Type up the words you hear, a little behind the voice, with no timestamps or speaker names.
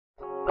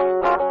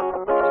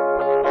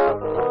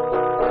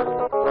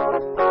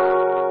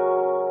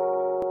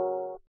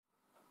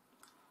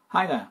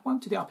Hi there, welcome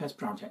to the RPS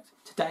project.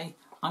 Today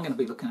I'm going to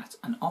be looking at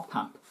an op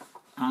amp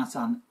as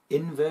an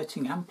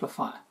inverting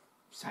amplifier.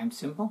 Sounds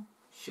simple,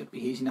 should be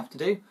easy enough to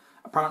do.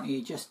 Apparently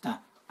you just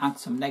add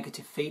some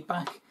negative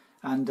feedback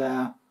and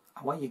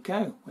away you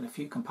go with a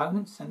few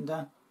components and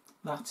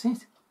that's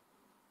it.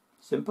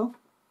 Simple?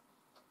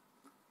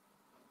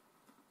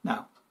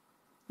 No,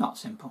 not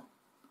simple.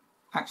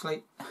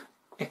 Actually,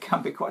 it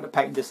can be quite a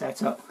pain to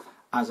set up,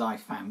 as I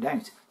found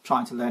out,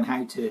 trying to learn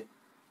how to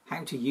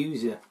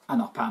use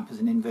an op amp as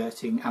an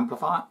inverting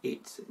amplifier.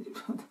 It's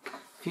a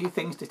few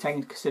things to take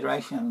into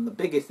consideration, and the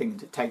biggest thing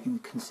to take into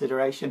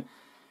consideration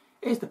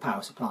is the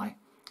power supply.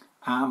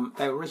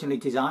 They were originally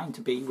designed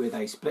to be with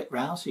a split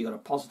rail, so you've got a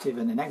positive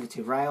and a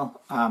negative rail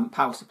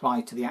power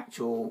supply to the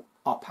actual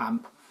op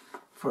amp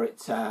for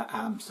its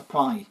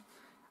supply.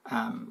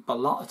 But a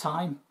lot of the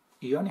time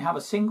you only have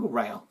a single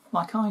rail,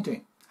 like I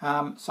do.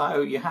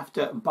 So you have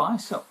to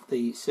bias up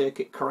the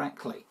circuit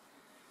correctly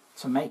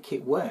to make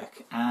it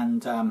work,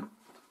 and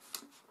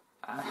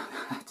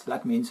it's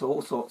led me into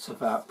all sorts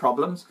of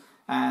problems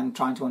and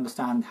trying to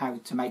understand how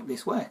to make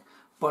this work.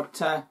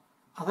 But I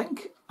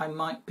think I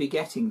might be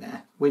getting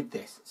there with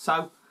this.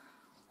 So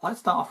let's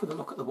start off with a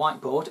look at the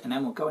whiteboard, and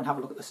then we'll go and have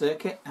a look at the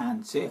circuit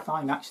and see if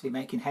I'm actually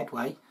making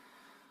headway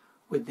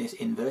with this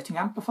inverting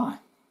amplifier.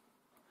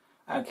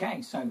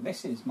 Okay, so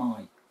this is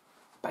my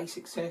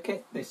basic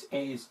circuit. This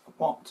is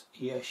what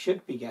you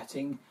should be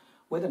getting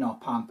with an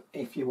op amp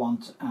if you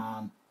want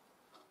an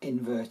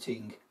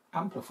inverting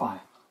amplifier.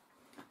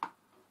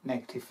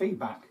 Negative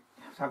feedback.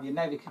 You have to have your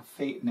negative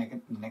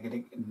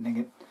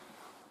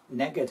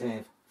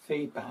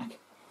feedback,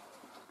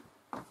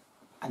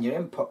 and your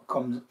input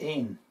comes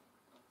in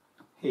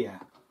here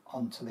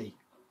onto the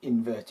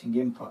inverting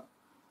input.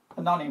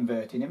 The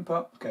non-inverting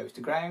input goes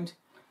to ground,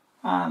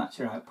 and that's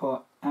your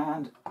output,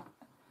 and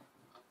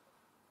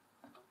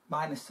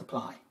minus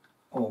supply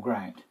or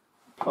ground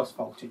plus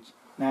voltage.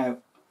 Now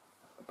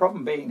the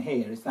problem being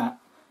here is that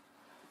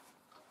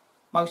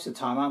most of the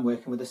time I'm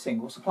working with a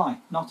single supply,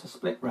 not a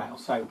split rail.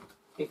 So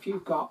if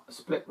you've got a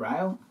split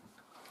rail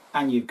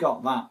and you've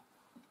got that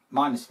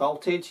minus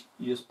voltage,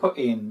 you just put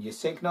in your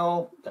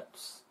signal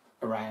that's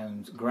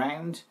around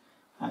ground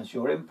as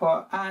your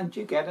input and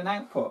you get an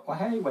output. Well,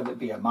 hey, whether it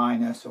be a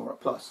minus or a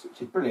plus,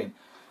 which is brilliant.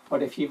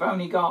 But if you've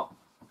only got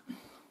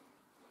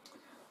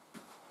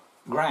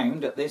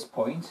ground at this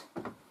point,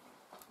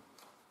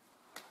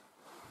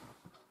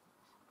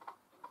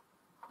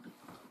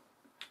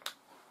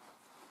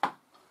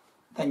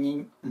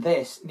 then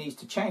this needs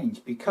to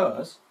change,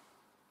 because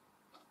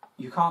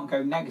you can't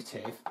go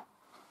negative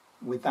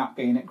with that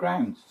being at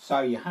ground.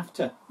 So you have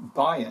to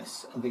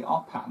bias the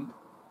op amp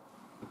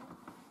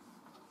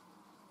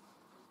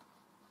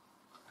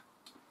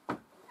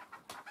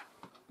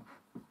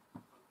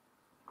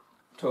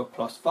to a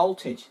plus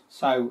voltage.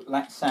 So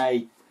let's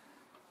say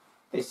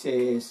this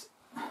is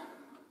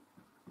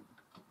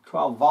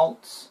 12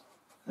 volts,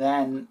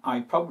 then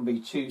I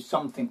probably choose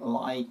something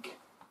like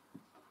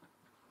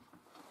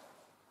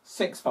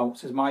 6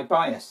 volts as my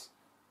bias.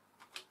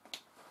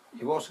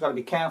 You've also got to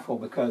be careful,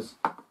 because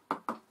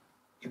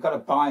you've got to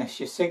bias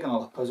your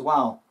signal up as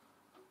well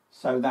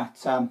so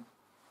that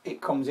it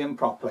comes in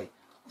properly.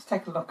 Let's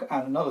take a look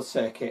at another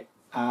circuit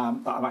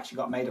that I've actually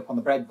got made up on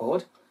the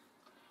breadboard.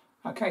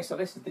 Okay, so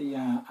this is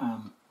the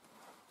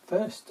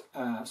first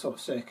sort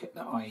of circuit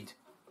that I'd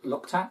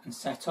looked at and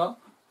set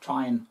up,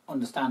 try and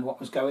understand what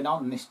was going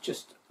on, and this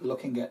just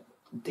looking at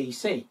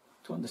DC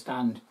to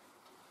understand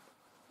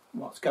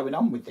what's going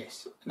on with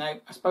this. Now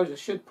I suppose I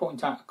should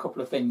point out a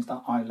couple of things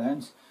that I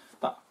learned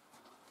that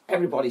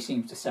everybody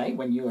seems to say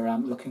when you're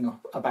looking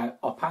up about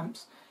op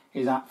amps,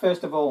 is that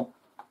first of all,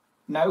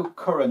 no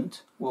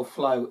current will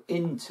flow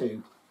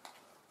into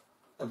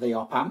the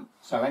op amp,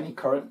 so any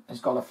current has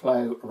got to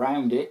flow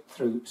around it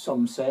through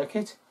some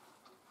circuit.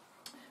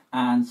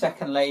 And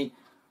secondly,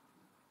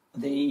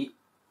 the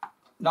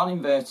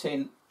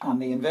non-inverting and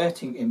the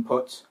inverting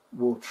inputs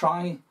will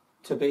try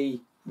to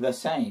be the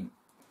same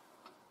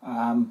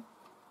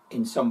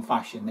in some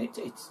fashion.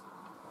 It's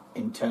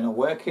internal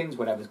workings,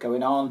 whatever's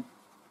going on.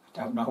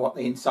 I don't know what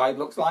the inside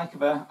looks like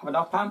of an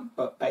op amp,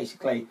 but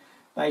basically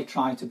they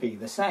try to be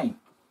the same.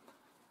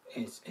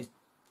 It's the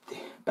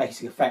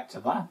basic effect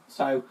of that.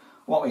 So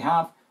what we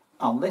have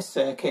on this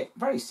circuit,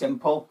 very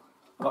simple.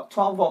 I've got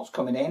 12 volts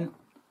coming in.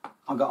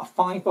 I've got a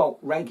 5 volt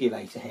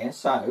regulator here,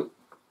 so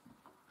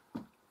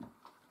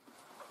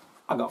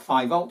I've got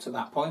 5 volts at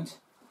that point.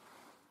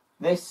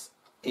 This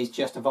is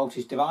just a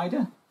voltage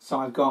divider, so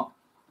I've got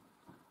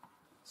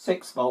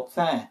 6 volts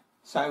there.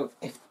 So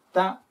if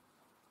that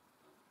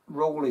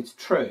rule is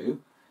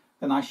true,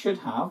 then I should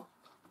have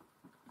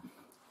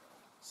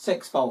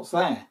 6 volts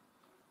there.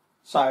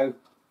 So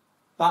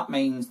that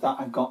means that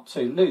I've got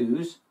to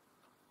lose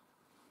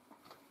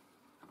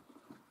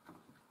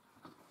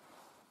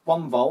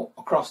 1 volt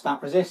across that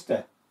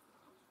resistor.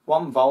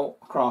 1 volt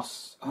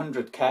across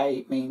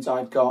 100k means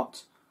I've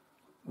got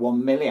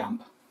 1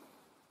 milliamp.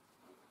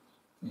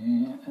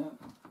 Yeah.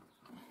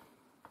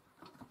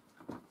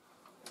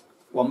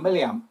 1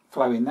 milliamp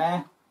flowing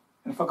there,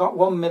 And if I've got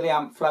 1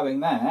 milliamp flowing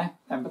there,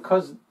 then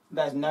because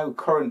there's no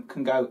current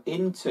can go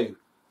into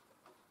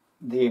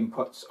the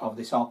inputs of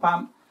this op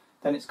amp,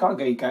 then it's got to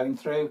be going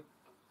through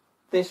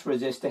this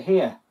resistor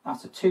here.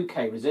 That's a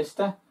 2K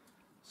resistor.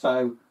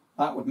 So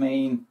that would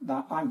mean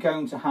that I'm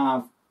going to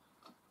have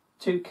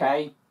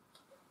 2K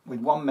with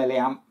 1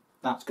 milliamp.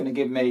 That's going to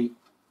give me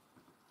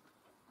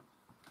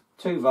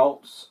 2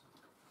 volts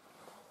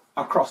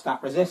across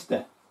that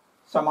resistor.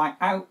 So my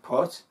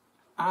output,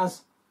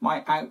 as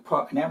my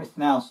output and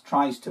everything else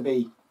tries to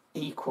be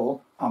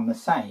equal and the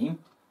same,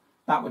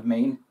 that would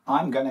mean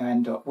I'm going to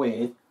end up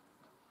with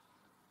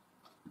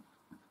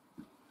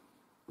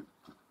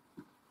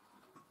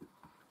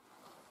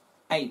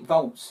 8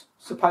 volts,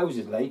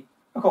 supposedly.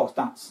 Of course,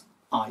 that's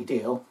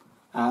ideal.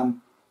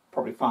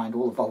 Probably find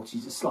all the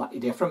voltages are slightly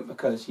different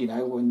because, you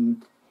know,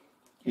 when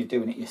you're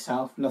doing it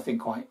yourself, nothing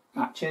quite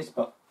matches,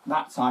 but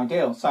that's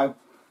ideal. So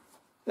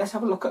let's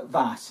have a look at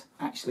that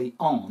actually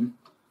on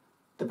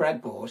the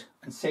breadboard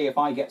and see if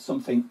I get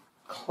something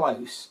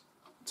close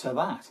to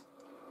that.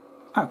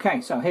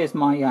 Okay, so here's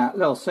my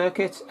little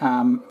circuit,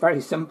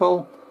 very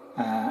simple,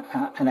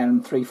 an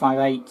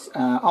M358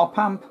 op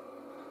amp,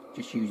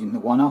 just using the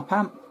one op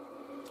amp.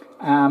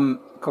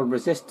 Called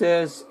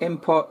resistors,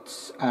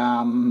 inputs,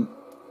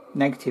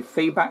 negative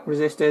feedback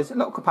resistors, a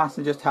little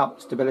capacitor just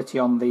helps stability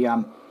on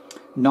the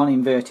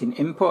non-inverting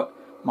input,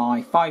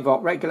 my 5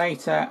 volt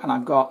regulator, and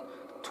I've got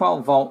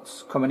 12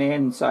 volts coming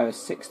in, so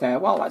 6 there.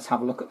 Well, let's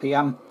have a look at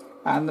the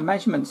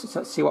measurements.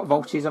 Let's see what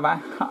voltages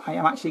I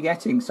am actually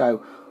getting.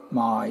 So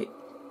my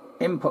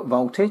input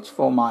voltage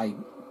for my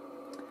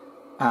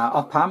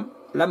op amp,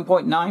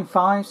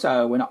 11.95,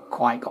 so we're not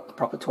quite got the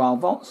proper 12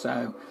 volts,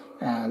 so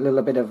a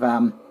little bit of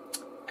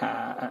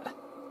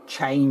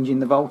change in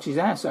the voltage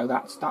there. So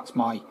that's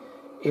my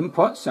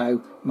input.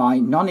 So my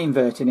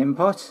non-inverting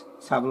input,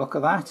 let's have a look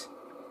at that,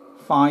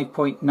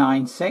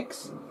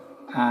 5.96,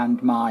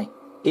 and my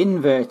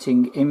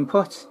inverting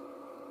input,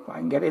 if I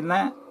can get in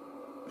there,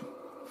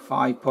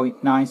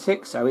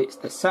 5.96, so it's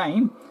the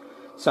same.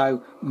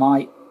 So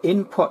my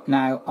input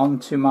now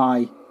onto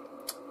my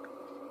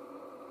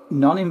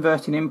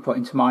non-inverting input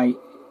into my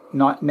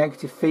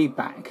negative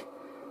feedback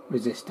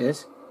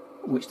resistors,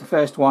 which the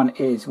first one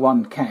is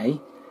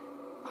 1K,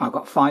 I've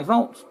got 5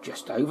 volts,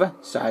 just over.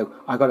 So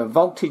I got a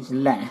voltage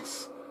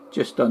less,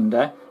 just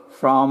under,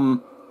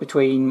 from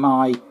between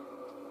my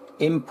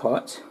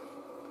input,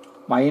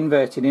 my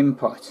inverted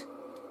input,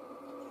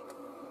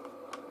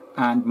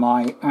 and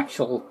my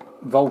actual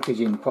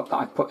voltage input that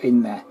I put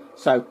in there.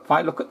 So if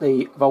I look at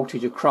the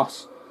voltage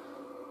across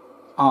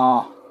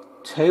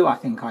R2, I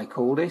think I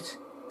called it,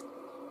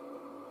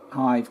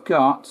 I've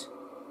got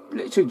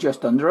literally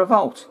just under a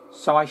volt.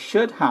 So I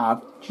should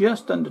have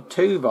just under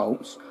 2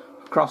 volts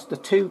across the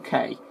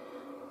 2K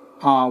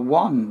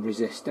R1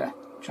 resistor,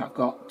 which I've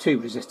got 2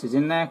 resistors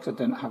in there because I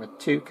don't have a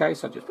 2K,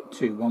 so I just put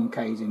 2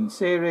 1Ks in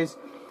series.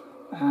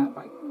 If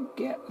I can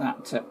get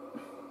that to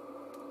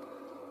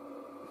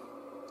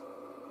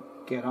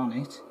get on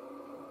it,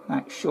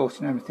 like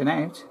shorten everything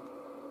out,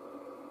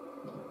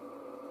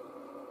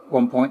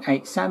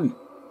 1.87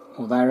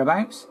 or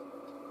thereabouts,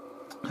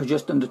 so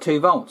just under 2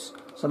 volts.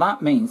 So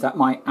that means that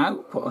my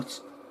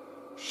output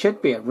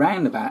should be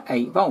around about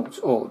 8 volts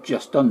or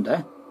just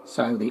under.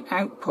 So the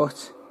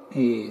output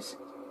is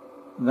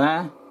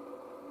there,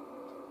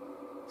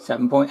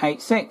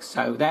 7.86.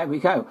 So there we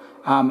go.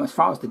 As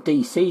far as the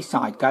DC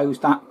side goes,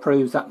 that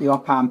proves that the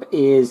op amp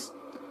is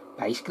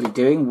basically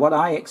doing what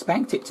I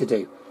expect it to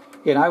do.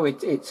 You know,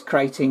 it's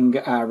creating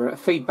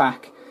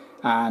feedback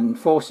and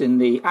forcing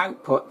the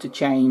output to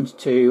change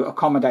to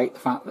accommodate the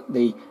fact that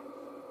the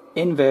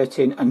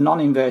inverting and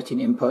non-inverting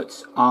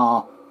inputs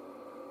are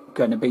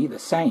going to be the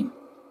same.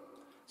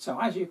 So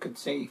as you could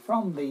see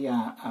from the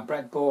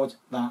breadboard,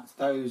 that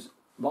those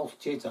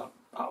voltages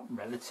are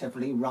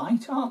relatively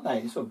right, aren't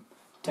they? Sort of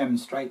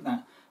demonstrate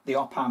that the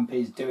op amp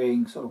is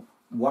doing sort of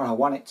what I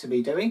want it to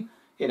be doing.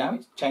 You know,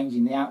 it's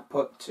changing the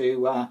output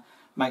to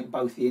make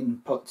both the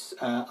inputs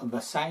the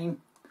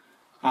same,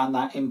 and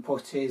that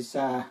input is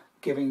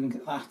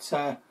giving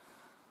that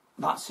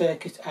that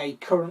circuit a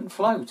current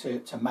flow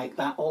to make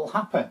that all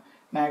happen.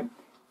 Now,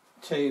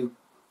 to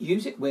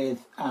use it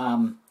with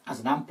as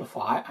an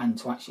amplifier and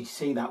to actually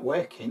see that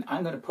working,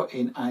 I'm going to put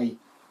in a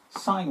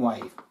sine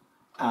wave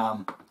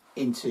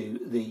into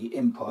the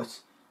input,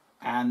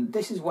 and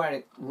this is where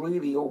it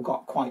really all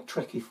got quite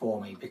tricky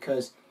for me,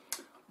 because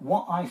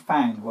what I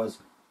found was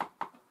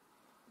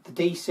the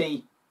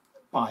DC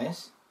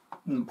bias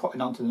and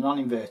putting onto the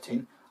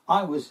non-inverting,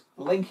 I was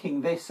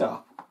linking this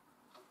up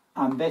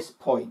and this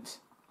point,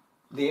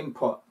 the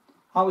input,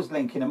 I was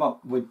linking them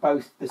up with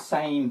both the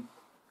same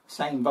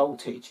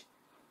voltage,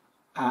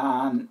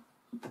 and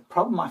the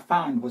problem I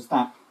found was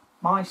that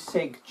my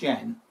sig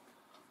gen,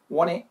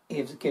 what it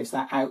gives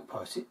that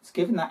output, it's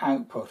giving that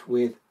output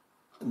with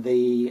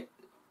the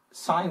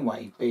sine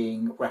wave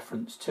being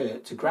referenced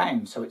to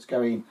ground, so it's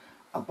going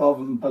above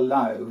and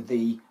below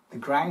the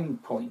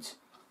ground point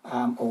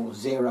or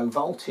 0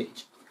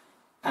 voltage.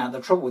 And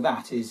the trouble with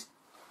that is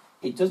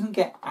it doesn't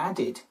get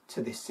added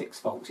to this 6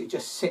 volts, it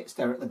just sits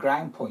there at the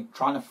ground point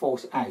trying to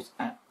force it out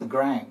at the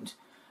ground.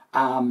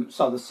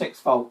 So the 6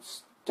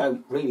 volts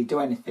don't really do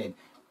anything.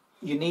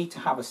 You need to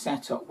have a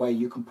setup where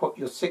you can put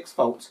your 6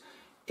 volts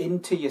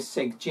into your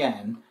sig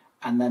gen,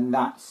 and then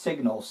that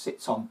signal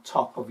sits on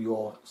top of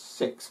your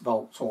 6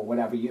 volts or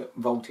whatever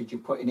voltage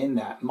you're putting in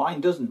there.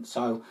 Mine doesn't,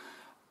 so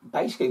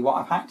basically what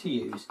I've had to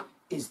use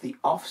is the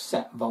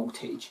offset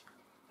voltage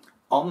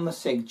on the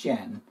sig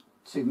gen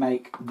to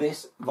make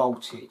this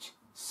voltage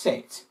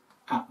sit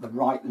at the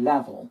right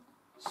level,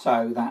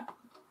 so that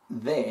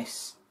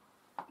this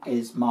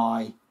is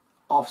my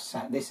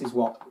offset. This is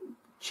what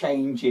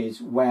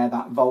changes where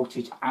that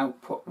voltage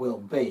output will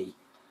be.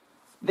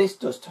 This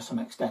does to some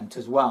extent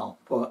as well,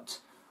 but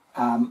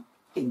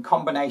in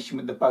combination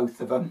with the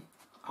both of them,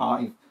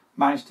 I've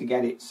managed to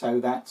get it so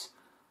that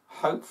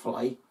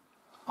hopefully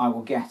I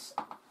will get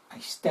a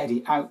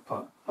steady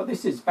output. But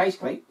this is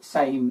basically the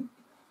same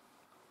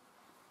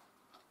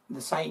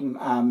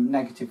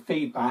negative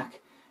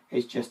feedback.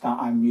 It's just that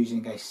I'm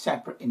using a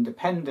separate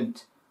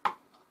independent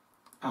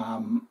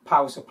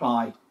power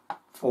supply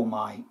for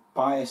my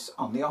bias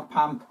on the op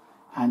amp,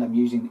 and I'm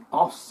using the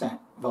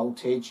offset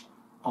voltage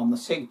on the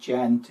sig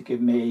gen to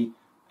give me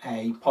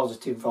a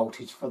positive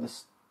voltage for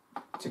this,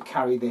 to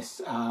carry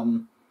this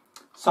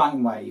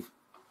sine wave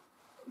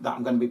that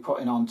I'm going to be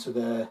putting onto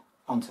the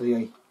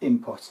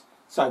input.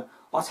 So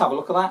let's have a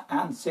look at that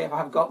and see if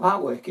I've got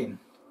that working.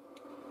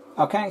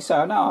 Okay,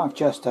 so now I've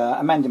just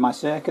amended my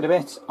circuit a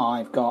bit.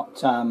 I've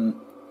got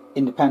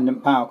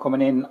independent power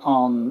coming in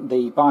on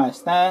the bias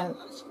there,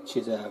 which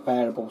is a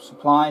variable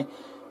supply,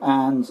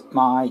 and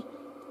my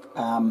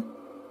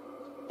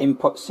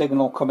input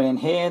signal coming in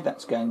here,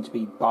 that's going to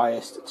be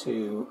biased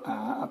to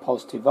a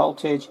positive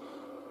voltage,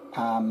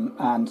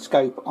 and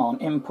scope on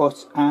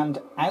input and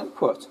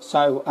output.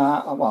 So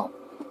well,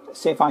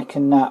 let's see if I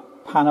can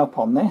pan up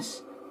on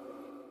this.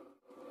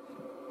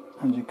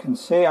 As you can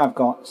see, I've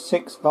got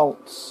 6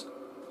 volts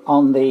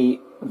on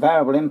the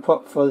variable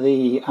input for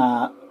the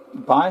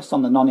bias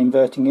on the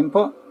non-inverting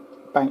input,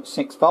 about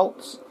 6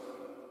 volts.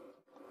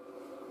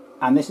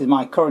 And this is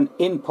my current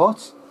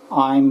input.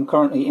 I'm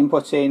currently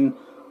inputting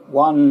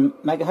 1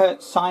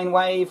 megahertz sine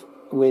wave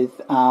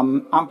with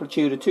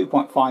amplitude of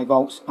 2.5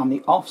 volts, and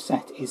the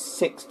offset is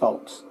 6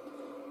 volts.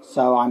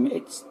 So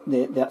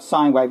that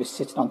sine wave is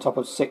sitting on top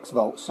of 6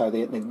 volts, so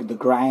the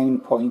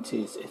ground point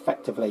is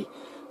effectively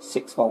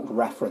 6 volt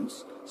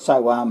reference. So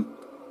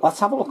let's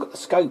have a look at the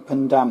scope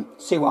and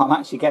see what I'm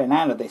actually getting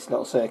out of this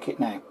little circuit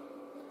now.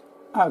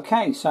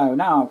 Okay, so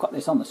now I've got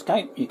this on the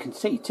scope, you can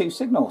see 2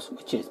 signals,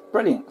 which is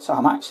brilliant. So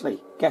I'm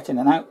actually getting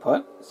an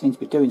output, seems to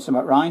be doing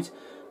something right.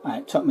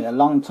 It took me a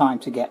long time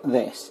to get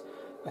this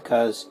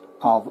because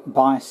of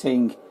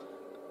biasing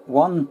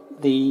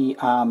the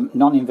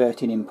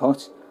non-inverting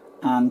input,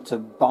 and to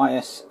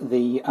bias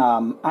the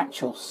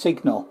actual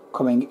signal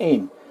coming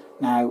in.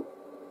 Now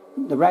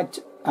the red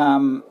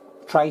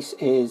trace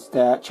is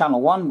the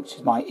channel 1, which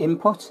is my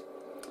input,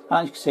 and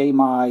as you can see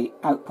my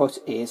output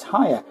is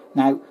higher.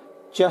 Now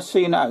just so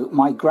you know,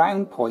 my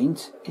ground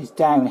point is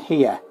down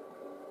here.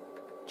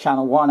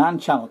 Channel 1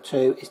 and channel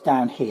 2 is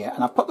down here,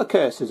 and I've put the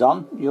cursors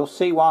on. You'll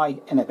see why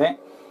in a bit.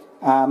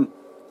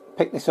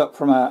 Picked this up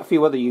from a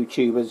few other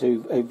YouTubers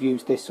who've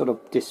used this sort of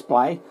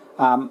display.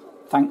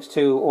 Thanks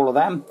to all of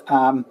them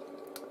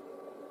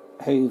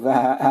who've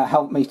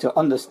helped me to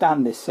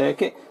understand this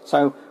circuit.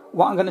 So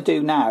what I'm going to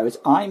do now is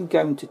I'm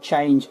going to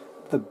change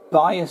the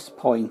bias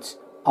point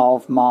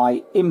of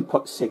my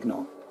input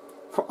signal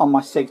on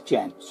my sig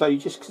gen, so you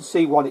just can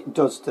see what it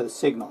does to the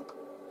signal.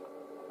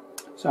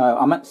 So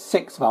I'm at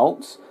 6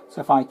 volts,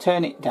 so if I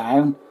turn it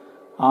down,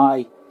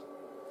 as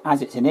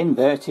it's an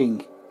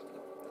inverting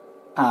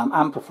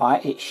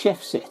amplifier, it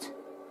shifts it.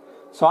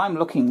 So I'm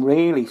looking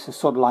really for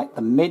sort of like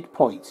the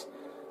midpoint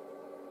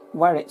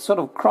where it sort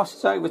of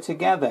crosses over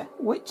together,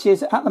 which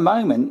is at the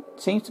moment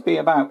seems to be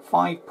about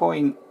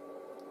 5.7,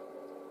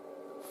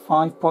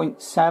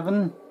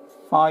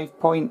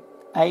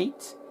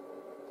 5.8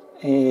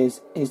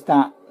 is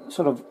that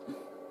sort of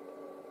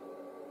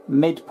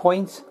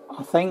midpoint,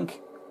 I think.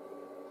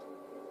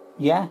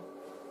 Yeah,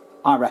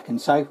 I reckon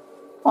so.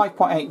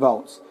 5.8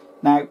 volts.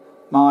 Now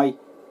my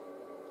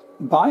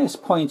bias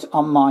point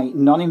on my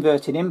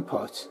non-inverted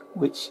input,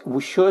 which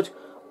should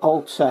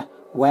alter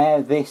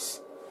where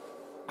this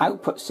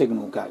output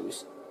signal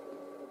goes.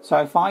 So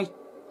if I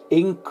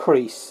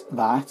increase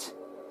that,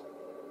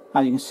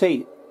 as you can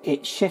see,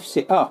 it shifts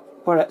it up,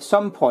 but at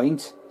some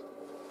point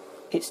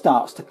it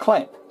starts to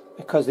clip,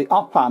 because the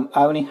op amp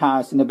only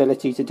has an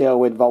ability to deal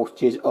with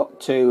voltages up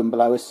to and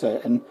below a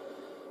certain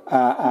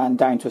and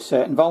down to a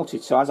certain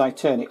voltage. So as I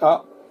turn it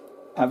up,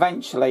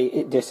 eventually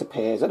it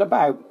disappears at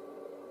about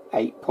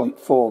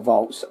 8.4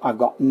 volts. I've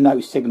got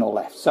no signal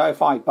left. So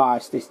if I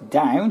bias this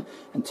down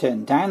and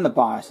turn down the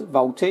bias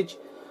voltage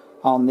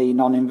on the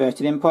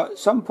non-inverted input, at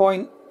some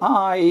point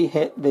I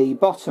hit the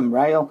bottom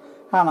rail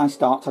and I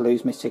start to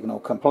lose my signal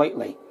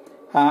completely,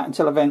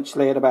 until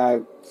eventually at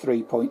about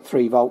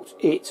 3.3 volts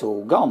it's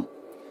all gone.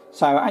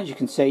 So as you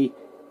can see,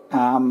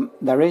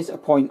 there is a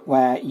point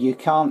where you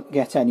can't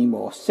get any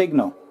more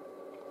signal.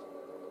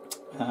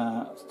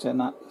 Let's turn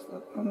that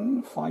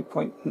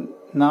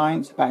 5.9,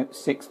 it's about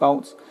 6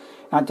 volts.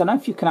 I don't know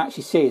if you can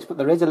actually see this, but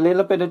there is a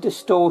little bit of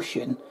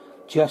distortion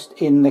just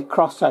in the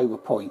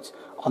crossover point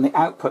on the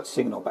output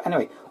signal. But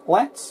anyway,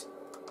 let's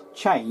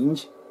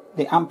change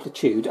the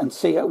amplitude and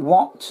see at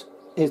what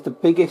is the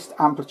biggest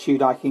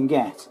amplitude I can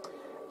get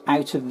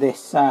out of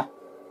this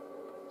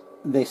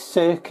this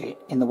circuit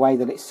in the way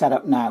that it's set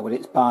up now with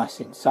its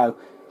biasing. So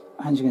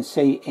as you can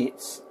see,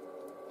 it's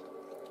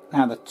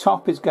now the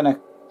top is going to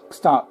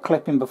start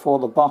clipping before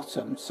the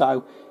bottom.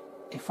 So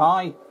if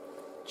I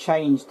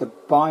change the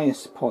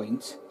bias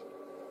point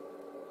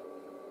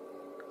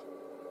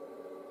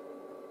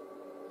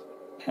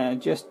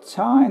just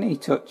tiny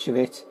touch of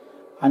it,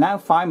 I now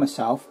find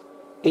myself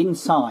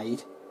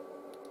inside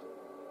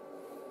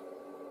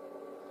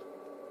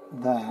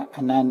there,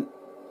 and then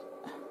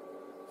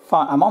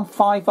I'm on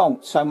 5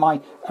 volts, so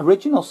my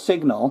original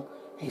signal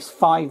is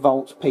 5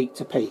 volts peak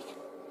to peak,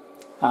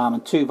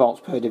 and 2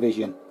 volts per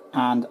division,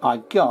 and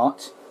I've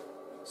got,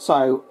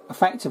 so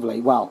effectively,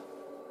 well,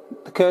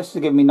 the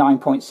cursor's giving me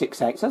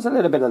 9.68, so there's a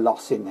little bit of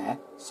loss in there.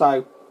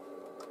 So,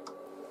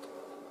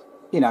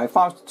 you know, if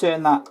I was to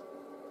turn that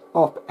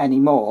up any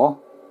more,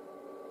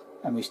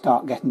 and we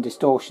start getting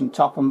distortion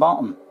top and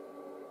bottom,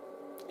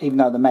 even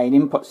though the main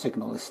input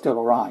signal is still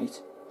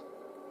alright.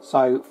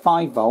 So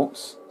 5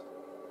 volts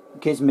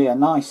gives me a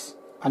nice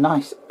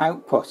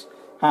output,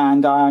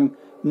 and I'm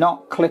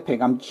not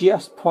clipping. I'm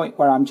just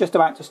where I'm just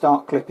about to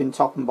start clipping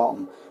top and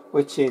bottom,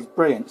 which is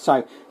brilliant.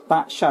 So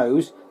that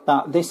shows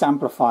that this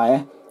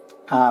amplifier,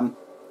 and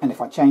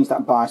if I change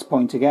that bias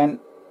point again,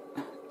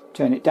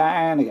 turn it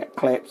down, I get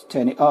clipped,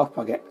 turn it up,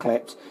 I get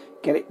clipped,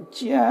 get it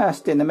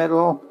just in the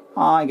middle,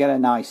 I get a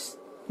nice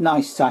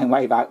sine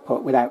wave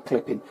output without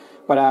clipping.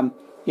 But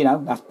you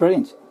know, that's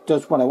brilliant.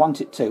 Does what I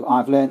want it to.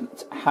 I've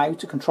learned how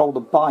to control the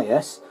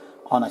bias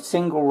on a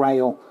single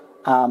rail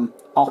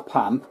op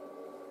amp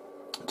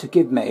to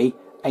give me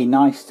a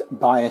nice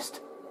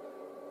biased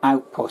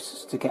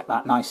output to get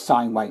that nice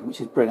sine wave, which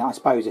is brilliant. I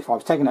suppose if I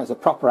was taking it as a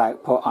proper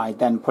output, I'd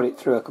then put it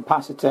through a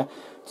capacitor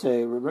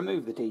to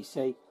remove the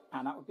DC,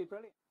 and that would be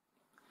brilliant.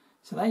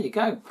 So there you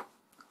go,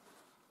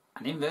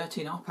 an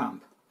inverting op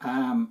amp.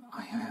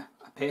 I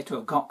appear to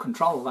have got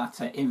control of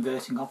that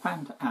inverting op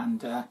amp,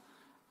 and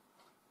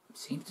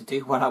seems to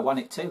do what I want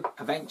it to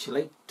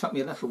eventually. Took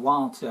me a little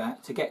while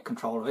to get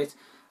control of it,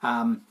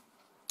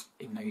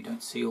 even though you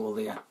don't see all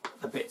the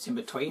bits in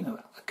between,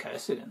 the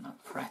cursor and the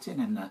fretting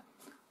and the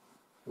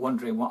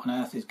wondering what on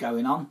earth is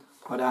going on.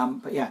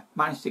 But yeah,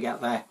 managed to get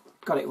there,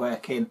 got it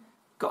working,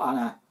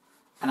 got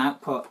an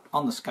output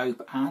on the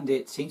scope, and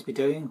it seems to be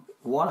doing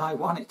what I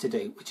want it to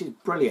do, which is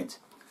brilliant.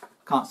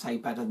 Can't say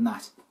better than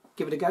that.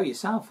 Give it a go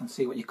yourself and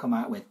see what you come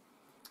out with.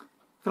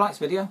 If you like this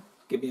video,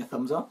 give me a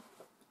thumbs up.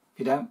 If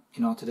you don't,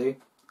 you know what to do.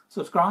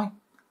 Subscribe,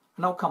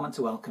 and all comments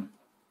are welcome.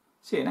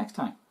 See you next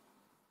time.